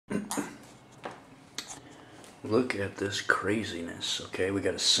Look at this craziness. Okay, we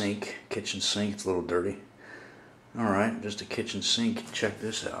got a sink, kitchen sink. It's a little dirty. Alright, just a kitchen sink. Check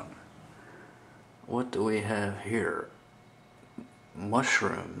this out. What do we have here?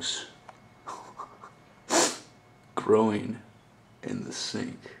 Mushrooms growing in the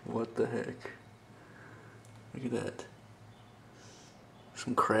sink. What the heck? Look at that.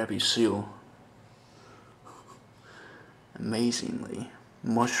 Some crappy seal. Amazingly,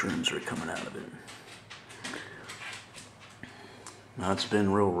 mushrooms are coming out of it. Now it's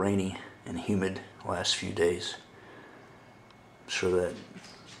been real rainy and humid the last few days. I'm sure that,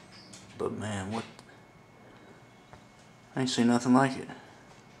 but man, what? I ain't seen nothing like it.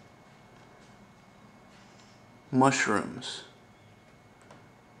 Mushrooms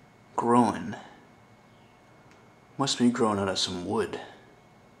growing. Must be growing out of some wood.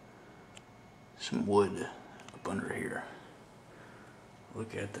 Some wood up under here.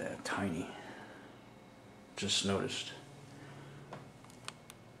 Look at that, tiny. Just noticed.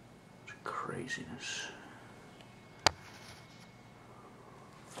 Craziness.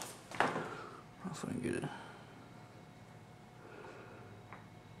 I don't know if I can get it.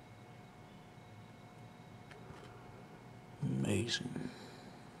 Amazing.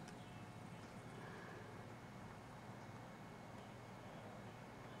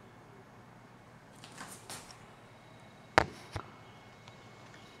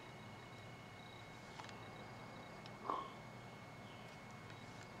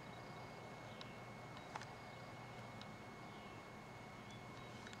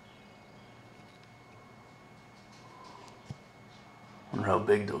 Wonder how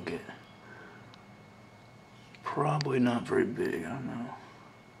big they'll get. Probably not very big, I don't know.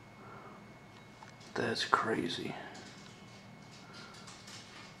 That's crazy.